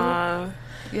 True.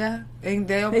 Yeah. And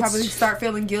they'll probably start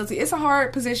feeling guilty. It's a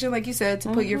hard position, like you said,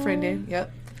 to put your friend in.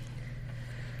 Yep.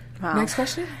 Wow. Next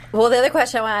question? Well, the other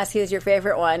question I want to ask you is your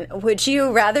favorite one. Would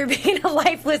you rather be in a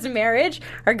lifeless marriage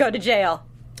or go to jail?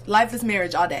 Lifeless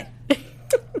marriage all day.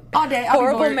 All day. I'll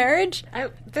Horrible be bored. marriage?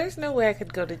 There's no way I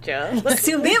could go to jail.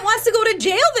 Sumit wants to go to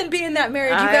jail than be in that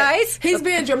marriage, you guys. He's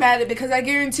being dramatic because I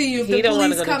guarantee you if the don't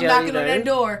wanna police go to come jail knocking either. on that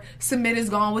door, Sumit is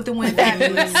gone with the wind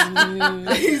fabulous.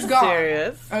 He's gone.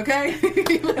 Serious. Okay?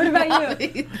 What about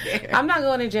you? I'm not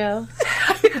going to jail.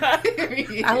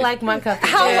 I like my cup of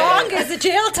How tea. long is the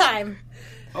jail time?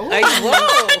 Whoa.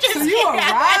 So you a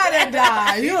ride or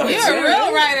die. You're a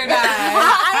real ride or die.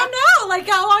 I don't know. Like,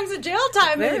 how long's the jail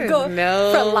time? There's Go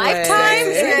no for a lifetime?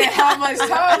 way. Said, how much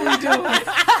time we doing?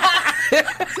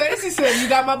 Stacey said, you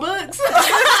got my books?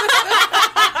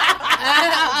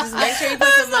 Just make sure you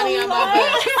put some money on my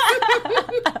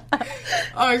book.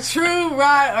 A true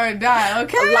ride or die,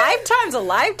 okay? A lifetime's a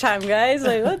lifetime, guys.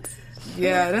 Like, what's...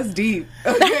 Yeah, that's deep.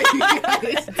 Okay.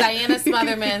 Diana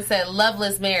Smotherman said,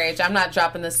 loveless marriage. I'm not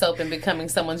dropping the soap and becoming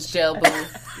someone's jail boo.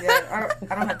 Yeah,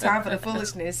 I don't have time for the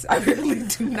foolishness. I really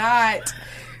do not.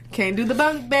 Can't do the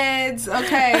bunk beds.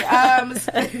 Okay,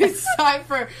 it's time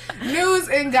for news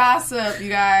and gossip, you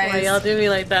guys. Why y'all do me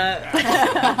like that?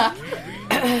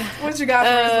 What you got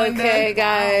for us, Linda? Okay,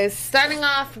 guys. Starting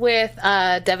off with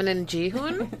Devin and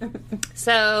Jihoon.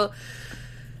 So,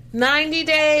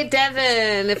 90-day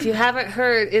Devin, if you haven't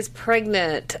heard, is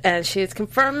pregnant. And she has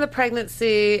confirmed the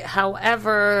pregnancy.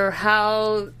 However,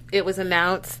 how it was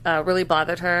announced really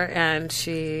bothered her. And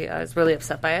she was really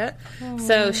upset by it.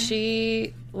 So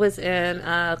she was in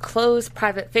a closed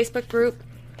private Facebook group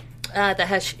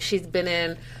that she's been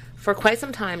in for quite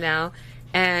some time now.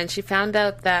 And she found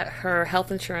out that her health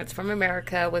insurance from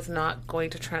America was not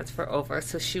going to transfer over.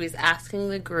 So she was asking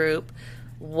the group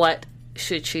what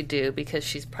should she do because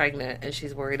she's pregnant and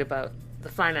she's worried about the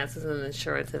finances and the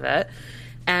insurance of it.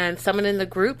 And someone in the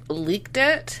group leaked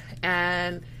it,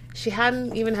 and she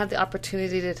hadn't even had the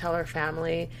opportunity to tell her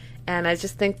family. And I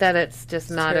just think that it's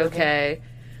just not okay.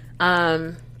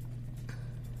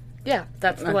 Yeah,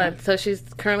 that's the one. So she's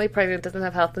currently pregnant, doesn't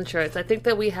have health insurance. I think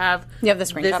that we have You have the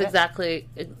screenshot?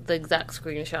 the exact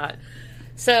screenshot.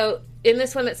 So in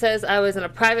this one it says, I was in a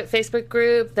private Facebook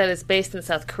group that is based in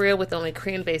South Korea with only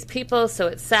Korean-based people, so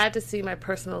it's sad to see my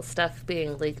personal stuff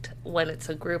being leaked when it's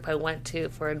a group I went to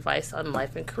for advice on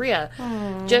life in Korea.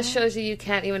 Just shows you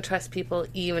can't even trust people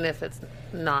even if it's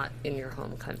not in your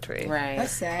home country. Right.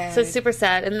 That's sad. So it's super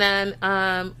sad. And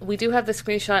then we do have the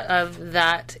screenshot of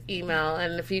that email,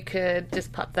 and if you could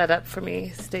just pop that up for me,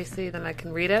 Stacey, then I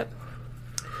can read it.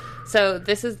 So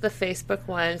this is the Facebook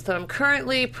one. So I'm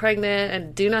currently pregnant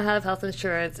and do not have health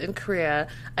insurance in Korea.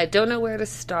 I don't know where to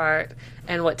start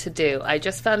and what to do. I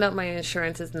just found out my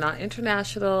insurance is not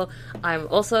international. I'm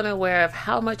also unaware of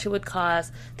how much it would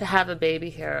cost to have a baby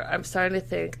here. I'm starting to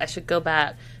think I should go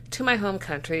back to my home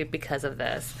country because of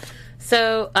this.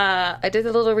 So I did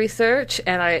a little research,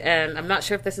 and I'm not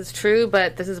sure if this is true,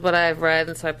 but this is what I've read,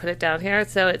 and so I put it down here.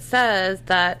 So it says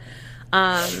that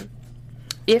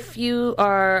if you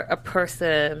are a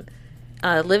person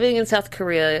living in South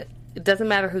Korea, it doesn't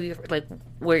matter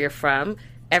where you're from.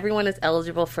 Everyone is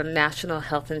eligible for national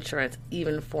health insurance,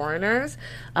 even foreigners.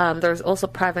 There's also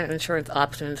private insurance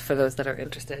options for those that are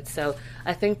interested. So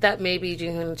I think that maybe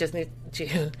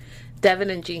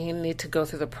Devin and Jihoon need to go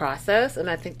through the process. And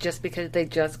I think just because they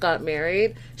just got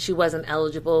married, she wasn't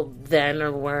eligible then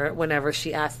or whenever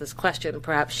she asked this question.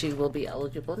 Perhaps she will be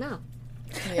eligible now.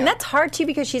 Yeah. And that's hard too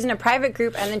because she's in a private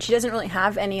group and then she doesn't really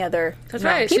have any other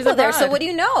people there. So what do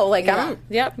you know? I'd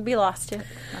be lost too.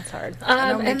 That's hard.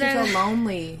 It'll make you feel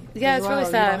lonely. Yeah, it's really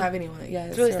sad. You don't have anyone. Yeah,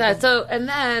 it's really sad. So, and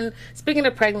then speaking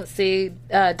of pregnancy,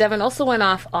 Devin also went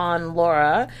off on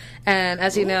Laura, and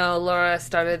as you know, Laura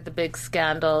started the big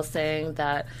scandal saying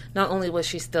that not only was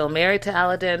she still married to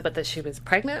Aladdin, but that she was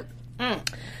pregnant.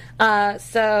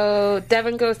 So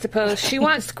Devin goes to post, she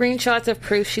wants screenshots of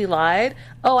proof she lied.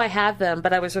 Oh, I have them,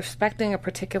 but I was respecting a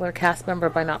particular cast member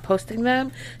by not posting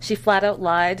them. She flat out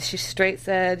lied. She straight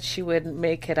said she would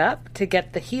make it up to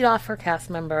get the heat off her cast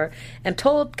member and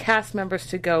told cast members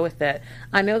to go with it.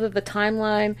 I know that the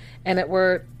timeline and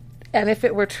if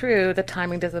it were true, the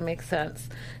timing doesn't make sense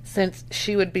since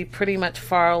she would be pretty much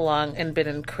far along and been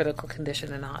in critical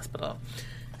condition in the hospital.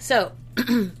 So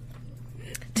to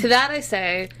that I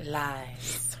say,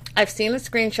 lies. I've seen the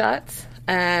screenshots,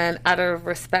 and out of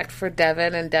respect for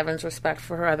Devin and Devin's respect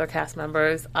for her other cast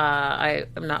members, I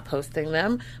am not posting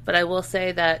them. But I will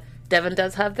say that Devin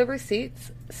does have the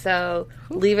receipts, so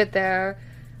leave it there.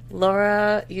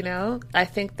 Laura, I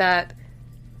think that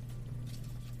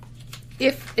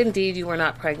if indeed you were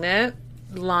not pregnant,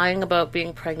 lying about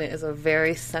being pregnant is a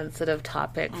very sensitive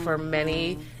topic for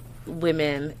many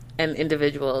women and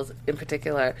individuals in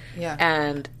particular. Yeah.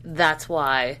 And that's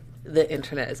why the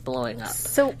internet is blowing up.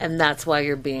 And that's why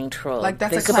you're being trolled. Like,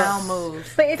 that's a clown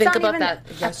move. But it's think not about even that.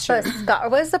 That's true. What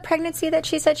was the pregnancy that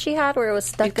she said she had where it was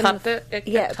stuck in top?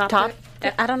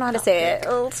 I don't know how to say it.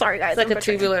 Oh, sorry, guys. It's like a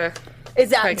tubular.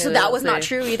 Is that so? That was not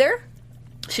true either?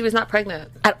 She was not pregnant.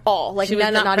 At all. Like, she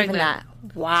was not even that.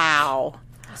 Wow.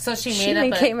 So she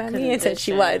came at me and said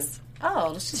she was.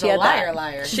 Oh, she's a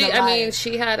liar.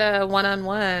 She had a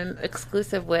one-on-one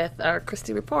exclusive with our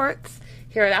Christy Reports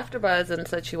here at AfterBuzz and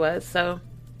said she was, so.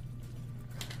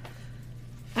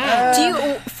 Do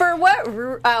you, for what,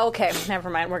 okay, never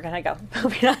mind, we're going to go.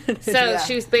 So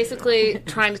she was basically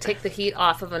trying to take the heat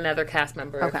off of another cast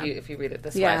member, if you read it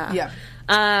this way. Yeah.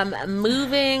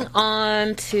 Moving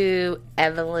on to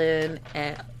Evelyn,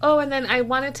 and then I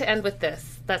wanted to end with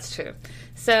this. That's true.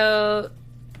 So,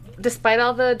 despite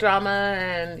all the drama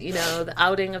and, the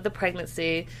outing of the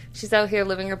pregnancy, she's out here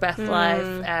living her best life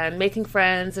and making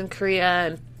friends in Korea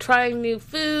and trying new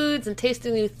foods and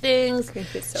tasting new things.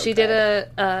 She did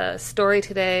a story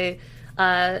today,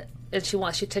 and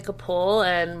she took a poll,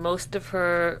 and most of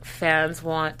her fans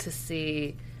want to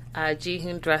see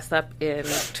Jihoon dress up in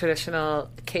traditional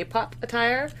K-pop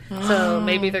attire. So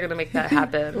maybe they're going to make that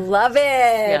happen. Love it.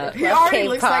 Yeah. He already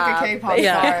looks like a K-pop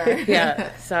star.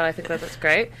 Yeah. So I think that's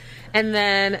great. And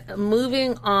then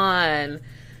moving on.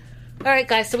 All right,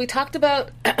 guys. So we talked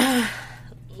about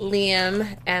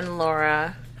Liam and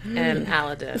Laura and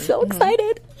Aladdin. So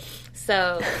excited.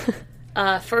 So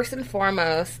first and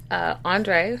foremost,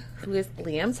 Andre, who is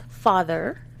Liam's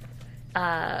father,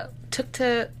 took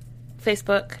to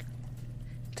Facebook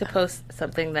to post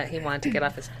something that he wanted to get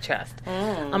off his chest.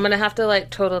 I'm going to have to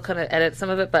total kind of edit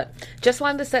some of it, but just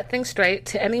wanted to set things straight.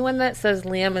 To anyone that says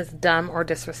Liam is dumb or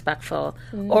disrespectful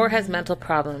or has mental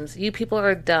problems, you people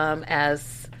are dumb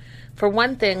as, for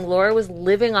one thing, Laura was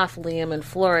living off Liam in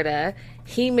Florida.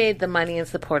 He made the money and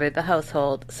supported the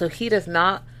household, so he does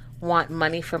not want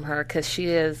money from her because she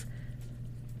is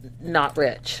not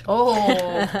rich.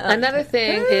 Another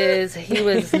thing is he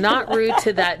was not rude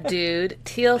to that dude.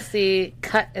 TLC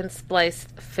cut and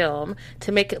spliced film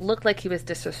to make it look like he was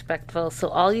disrespectful, so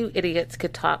all you idiots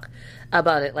could talk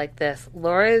about it like this.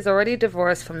 Laura is already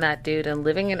divorced from that dude and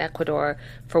living in Ecuador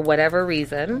for whatever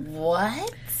reason.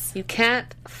 What? You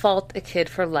can't fault a kid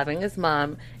for loving his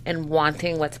mom and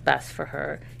wanting what's best for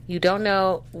her. You don't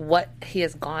know what he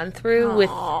has gone through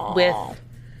with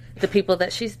the people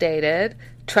that she's dated.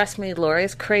 Trust me, Laura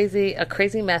is a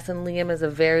crazy mess, and Liam is a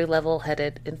very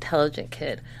level-headed, intelligent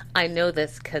kid. I know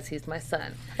this because he's my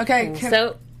son. Okay,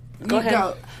 so go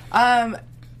ahead.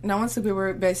 No one's stupid.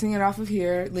 We're basing it off of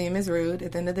here. Liam is rude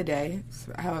at the end of the day. That's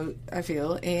how I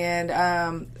feel. And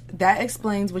that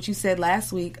explains what you said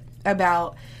last week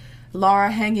about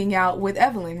Laura hanging out with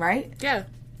Evelyn, right? Yeah.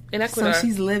 in Ecuador. So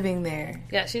she's living there.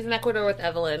 Yeah, she's in Ecuador with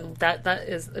Evelyn. That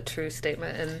is a true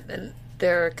statement, and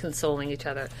they're consoling each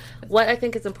other. What I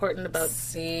think is important about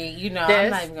I'm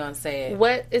not even going to say it.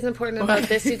 What is important about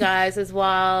this, you guys, is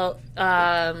while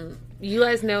you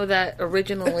guys know that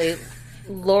originally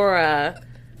Laura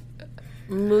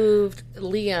moved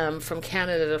Liam from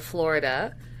Canada to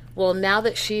Florida. Well, now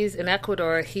that she's in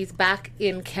Ecuador, he's back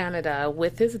in Canada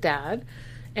with his dad.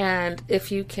 And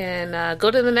if you can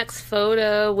go to the next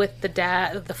photo with the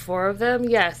dad, the four of them,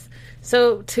 yes.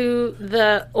 So to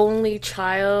the only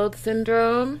child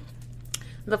syndrome,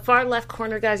 the far left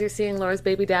corner, guys, you're seeing Laura's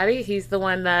baby daddy. He's the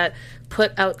one that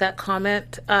put out that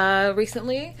comment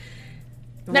recently.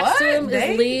 Next to him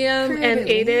is Liam and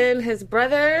Aiden, his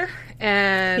brother.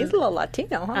 And he's a little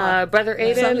Latino, huh? Brother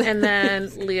Aiden and then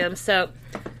Liam. So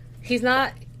he's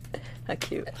not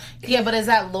cute. Yeah, but is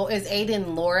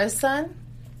Aiden Laura's son?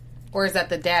 Or is that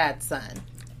the dad's son?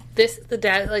 This is the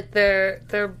dad. Like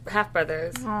they're half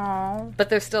brothers, but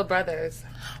they're still brothers.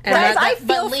 And I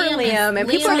feel for Liam, and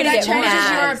people are going to get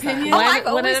mad. Your opinion?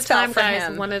 One at a time, guys.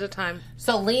 Him. One at a time.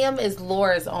 So Liam is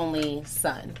Laura's only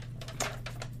son.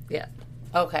 Yeah.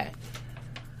 Okay.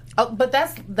 Oh, but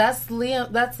that's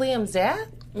Liam. That's Liam's dad.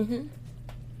 Mm-hmm.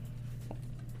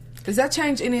 Does that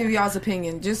change any of y'all's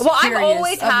opinion? Just I've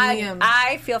always had. Liam.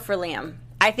 I feel for Liam.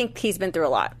 I think he's been through a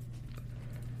lot.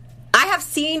 I have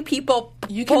seen people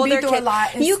pull their kids.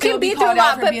 You can be through a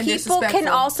lot, but people can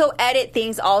also edit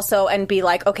things also and be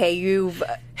like, okay,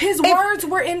 His words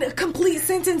were in complete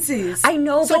sentences. I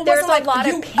know, but there's a lot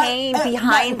of pain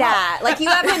behind that. Like you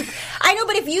haven't. I know,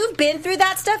 but if you've been through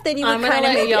that stuff, then you would kind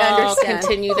of maybe understand.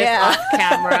 Continue this off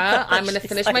camera. I'm going to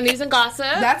finish my news and gossip.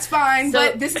 That's fine,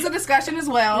 but this is a discussion as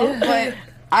well. But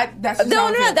that's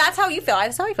no. That's how you feel.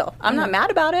 That's how I feel. I'm not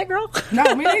mad about it, girl.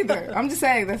 No, me neither. I'm just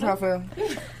saying that's how I feel.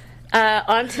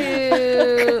 On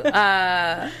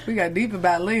to... we got deep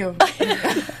about Liam.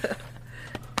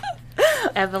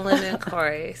 Evelyn and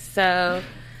Corey. So,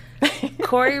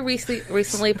 Corey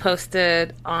recently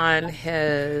posted on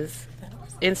his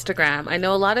Instagram. I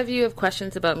know a lot of you have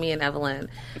questions about me and Evelyn,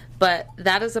 but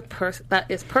that is that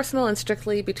is personal and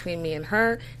strictly between me and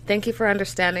her. Thank you for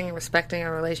understanding and respecting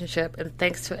our relationship, and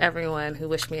thanks to everyone who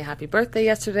wished me a happy birthday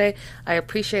yesterday. I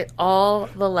appreciate all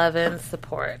the love and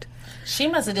support. She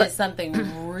must have did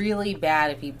something really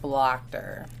bad if he blocked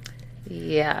her.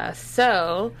 Yeah.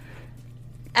 So,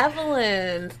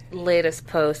 Evelyn's latest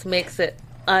post makes it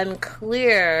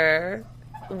unclear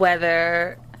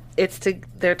whether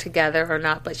they're together or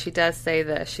not, but she does say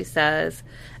this. She says,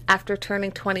 after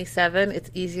turning 27,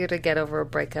 it's easier to get over a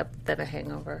breakup than a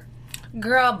hangover.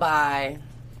 Girl, bye.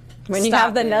 When you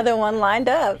have another one lined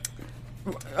up.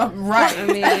 Right. I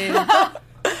mean...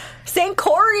 St.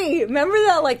 Corey. Remember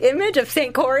that image of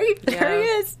St. Corey? Yeah. There he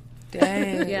is.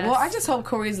 Dang. Yes. Well, I just hope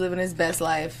Corey's living his best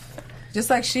life. Just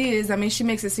like she is. I mean, she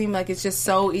makes it seem like it's just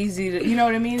so easy to, you know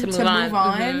what I mean? To move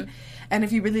on. Mm-hmm. And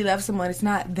if you really love someone, it's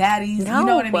not that easy. No. You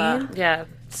know what I mean? Yeah.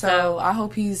 So I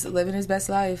hope he's living his best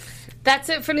life. That's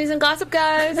it for news and gossip,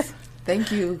 guys.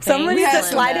 Thank you. Someone needs to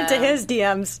slide into his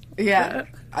DMs. Yeah.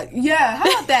 Yeah,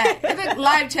 how about that? I think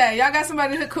live chat. Y'all got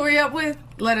somebody to hook Corey up with?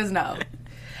 Let us know.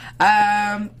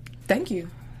 Thank you.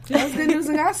 That was good news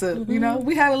and gossip. You know,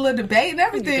 we had a little debate and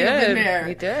everything in there.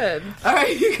 We did. All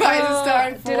right, you guys, it's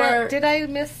time for... Did I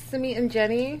miss Simi and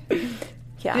Jenny?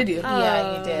 Yeah. Did you?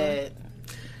 Yeah, you did.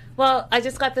 Well, I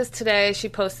just got this today. She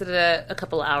posted it a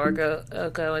couple hours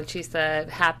ago, and she said,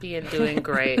 happy and doing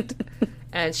great.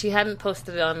 And she hadn't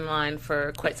posted it online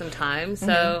for quite some time,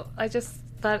 so I just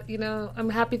thought, I'm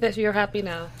happy that you're happy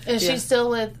now. Is she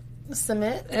still with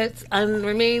Sumit? It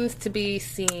remains to be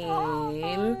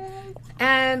seen.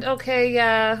 And,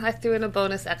 I threw in a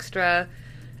bonus extra.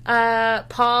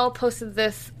 Paul posted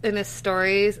this in his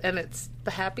stories, and it's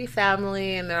the happy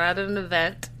family, and they're at an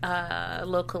event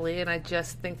locally, and I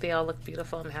just think they all look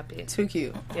beautiful and happy. Too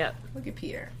cute. Yeah. Look at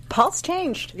Pierre. Paul's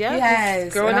changed. Yeah,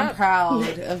 yes, growing and I'm up.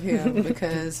 proud of him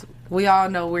because we all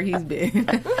know where he's been.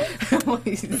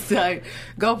 So,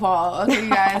 go, Paul. Okay, you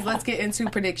guys, let's get into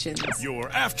predictions. Your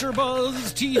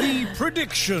AfterBuzz TV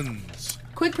predictions.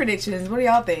 Quick predictions. What do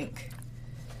y'all think?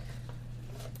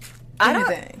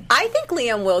 I think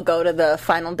Liam will go to the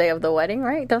final day of the wedding,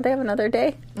 right? Don't they have another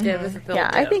day? Yeah, this is the Yeah,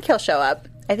 I think he'll show up.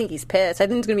 I think he's pissed. I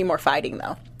think there's going to be more fighting,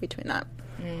 though, between that.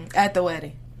 At the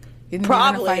wedding. You think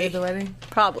Probably. they're gonna fight at the wedding?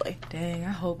 Probably. Dang, I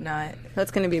hope not.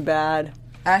 That's going to be bad.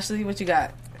 Ashley, what you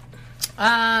got?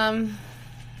 I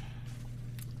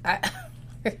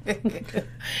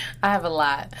have a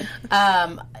lot.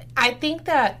 I think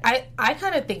that I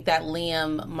kind of think that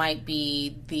Liam might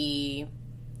be the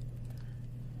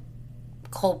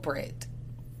culprit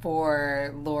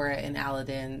for Laura and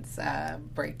Aladdin's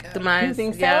breakup. Demise. You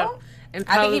think so? Yeah. And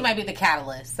I think he might be the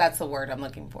catalyst. That's the word I'm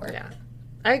looking for. Yeah.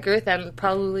 I agree with that. And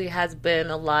probably has been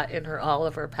a lot in all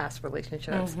of her past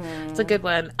relationships. It's a good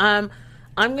one.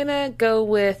 I'm going to go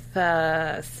with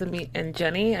Samit and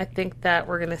Jenny. I think that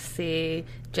we're going to see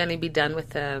Jenny be done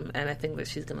with him, and I think that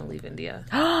she's going to leave India.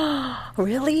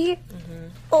 Really?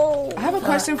 Oh. I have a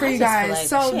question for you guys.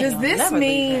 So does this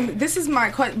mean, this is my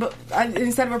question, but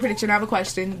instead of a prediction, I have a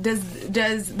question. Does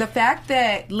the fact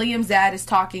that Liam's dad is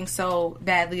talking so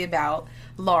badly about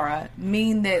Laura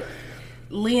mean that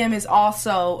Liam is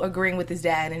also agreeing with his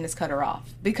dad and has cut her off?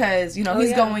 Because, he's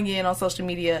going in on social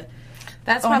media.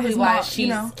 That's probably why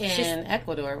she's in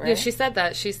Ecuador, right? Yeah, she said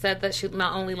that. She said that she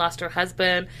not only lost her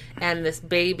husband and this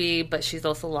baby, but she's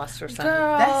also lost her son.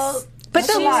 Girl, but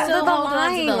she's the still holding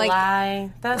on to the like,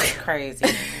 lie. That's crazy.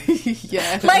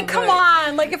 Yeah. Like, come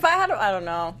on. Like, if I had I don't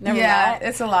know. Never mind.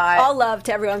 It's a lie. All love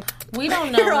to everyone. We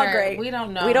don't know You're all her. great. We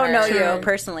don't know We don't know her. you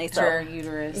personally, so Her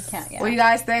uterus. you can't, Well, you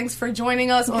guys, thanks for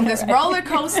joining us on this roller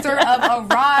coaster of a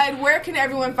ride. Where can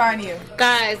everyone find you?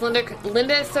 Guys,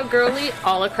 Linda is so girly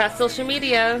all across social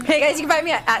media. Hey, guys, you can find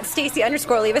me at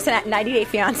Stacy_Levis and at 90 Day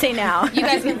Fiancé now. You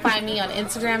guys can find me on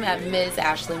Instagram at Ms.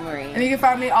 Ashley Marie. And you can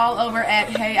find me all over at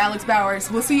Hey Alex Bowers.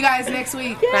 We'll see you guys next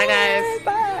week. Bye, guys.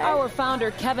 Bye. Our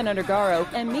founder, Kevin Undergaro,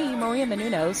 and me, Maria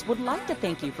Menounos, would like to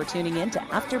thank you for tuning in to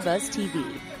AfterBuzz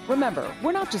TV. Remember,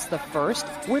 we're not just the first,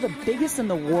 we're the biggest in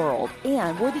the world,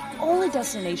 and we're the only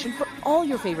destination for all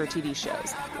your favorite TV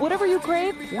shows. Whatever you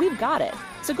crave, we've got it.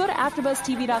 So go to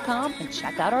AfterBuzzTV.com and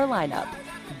check out our lineup.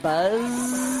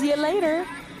 Buzz you later.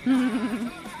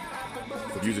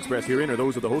 The views expressed herein are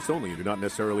those of the hosts only and do not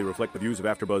necessarily reflect the views of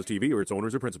AfterBuzz TV or its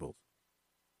owners or principals.